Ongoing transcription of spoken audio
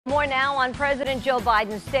More now on President Joe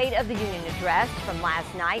Biden's State of the Union address from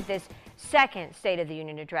last night. This second State of the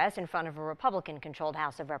Union address in front of a Republican-controlled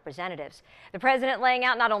House of Representatives. The president laying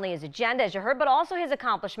out not only his agenda, as you heard, but also his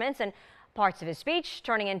accomplishments, and parts of his speech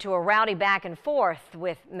turning into a rowdy back and forth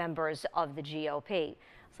with members of the GOP.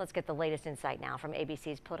 So let's get the latest insight now from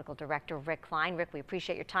ABC's political director, Rick Klein. Rick, we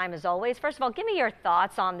appreciate your time as always. First of all, give me your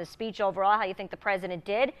thoughts on the speech overall, how you think the president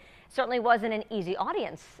did. Certainly wasn't an easy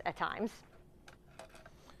audience at times.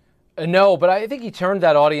 No, but I think he turned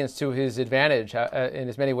that audience to his advantage in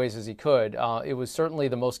as many ways as he could. It was certainly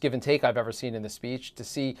the most give and take I've ever seen in the speech, to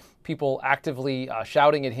see people actively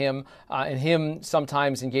shouting at him and him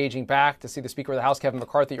sometimes engaging back, to see the Speaker of the House, Kevin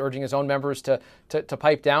McCarthy, urging his own members to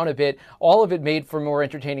pipe down a bit. All of it made for more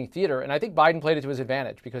entertaining theater. And I think Biden played it to his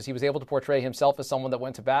advantage because he was able to portray himself as someone that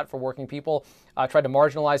went to bat for working people, tried to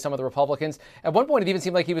marginalize some of the Republicans. At one point, it even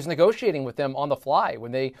seemed like he was negotiating with them on the fly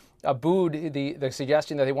when they booed the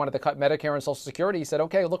suggestion that they wanted to cut Medicare and Social Security. He said,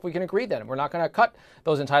 okay, look, we can agree then. We're not going to cut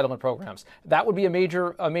those entitlement programs. That would be a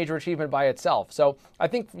major achievement by itself. So I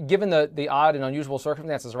think given the odd and unusual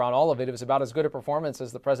circumstances around all of it, it was about as good a performance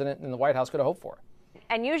as the president and the White House could have hoped for.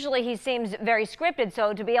 And usually he seems very scripted,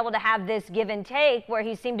 so to be able to have this give and take where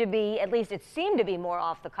he seemed to be, at least it seemed to be more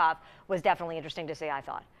off the cuff, was definitely interesting to see, I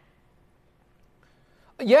thought.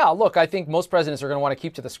 Yeah, look, I think most presidents are going to want to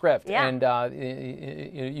keep to the script. Yeah.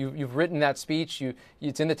 And you've written that speech.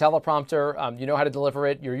 It's in the teleprompter. You know how to deliver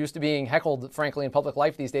it. You're used to being heckled, frankly, in public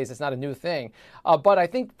life these days. It's not a new thing. But I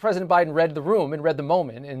think President Biden read the room and read the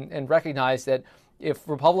moment and recognized that if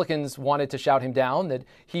Republicans wanted to shout him down, that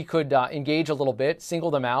he could engage a little bit,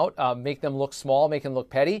 single them out, make them look small, make them look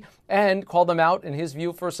petty, and call them out, in his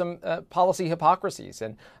view, for some policy hypocrisies.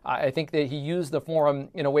 And I think that he used the forum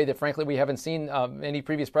in a way that, frankly, we haven't seen any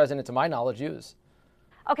previous president, to my knowledge, use.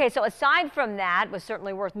 Okay, so aside from that, was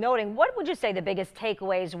certainly worth noting, what would you say the biggest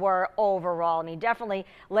takeaways were overall? I mean, definitely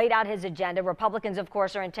laid out his agenda. Republicans, of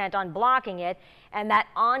course, are intent on blocking it, and that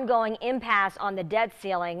ongoing impasse on the debt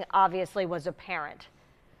ceiling obviously was apparent.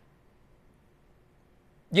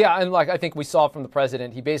 Yeah, and like I think we saw from the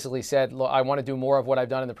president, he basically said, look, I want to do more of what I've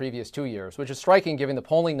done in the previous 2 years, which is striking given the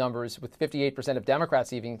polling numbers, with 58% of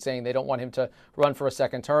Democrats even saying they don't want him to run for a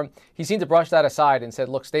second term. He seemed to brush that aside and said,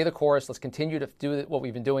 look, stay the course. Let's continue to do what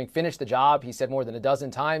we've been doing. Finish the job, he said more than a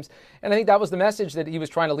dozen times. And I think that was the message that he was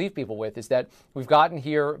trying to leave people with, is that we've gotten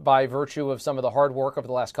here by virtue of some of the hard work over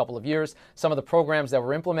the last couple of years. Some of the programs that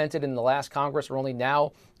were implemented in the last Congress are only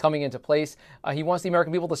now coming into place. He wants the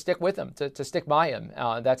American people to stick with him, to stick by him.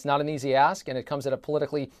 That's not an easy ask, and it comes at a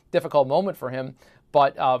politically difficult moment for him.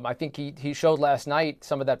 But I think he showed last night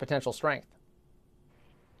some of that potential strength.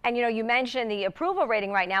 And, you know, you mentioned the approval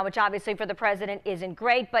rating right now, which obviously for the president isn't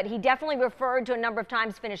great, but he definitely referred to a number of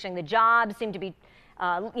times finishing the job, seemed to be,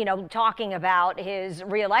 talking about his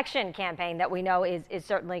reelection campaign that we know is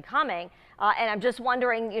certainly coming. And I'm just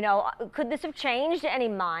wondering, could this have changed any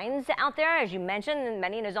minds out there? As you mentioned,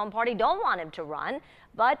 many in his own party don't want him to run.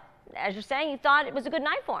 But as you're saying, you thought it was a good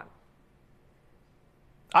night for him.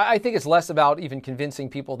 I think it's less about even convincing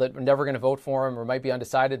people that are never going to vote for him or might be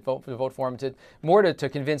undecided to vote for him, more to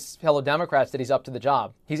convince fellow Democrats that he's up to the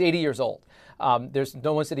job. He's 80 years old. There's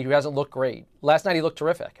no one said he hasn't looked great. Last night he looked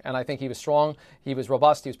terrific, and I think he was strong, he was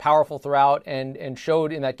robust, he was powerful throughout, and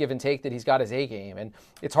showed in that give and take that he's got his A game. And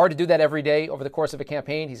it's hard to do that every day over the course of a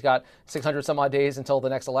campaign. He's got 600 some odd days until the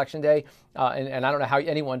next election day, and I don't know how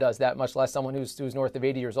anyone does that, much less someone who's north of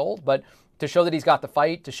 80 years old. But to show that he's got the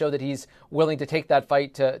fight, to show that he's willing to take that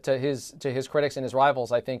fight to his critics and his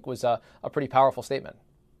rivals, I think was a pretty powerful statement.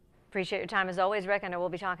 Appreciate your time as always, Rick. I know we'll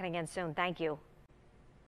be talking again soon. Thank you.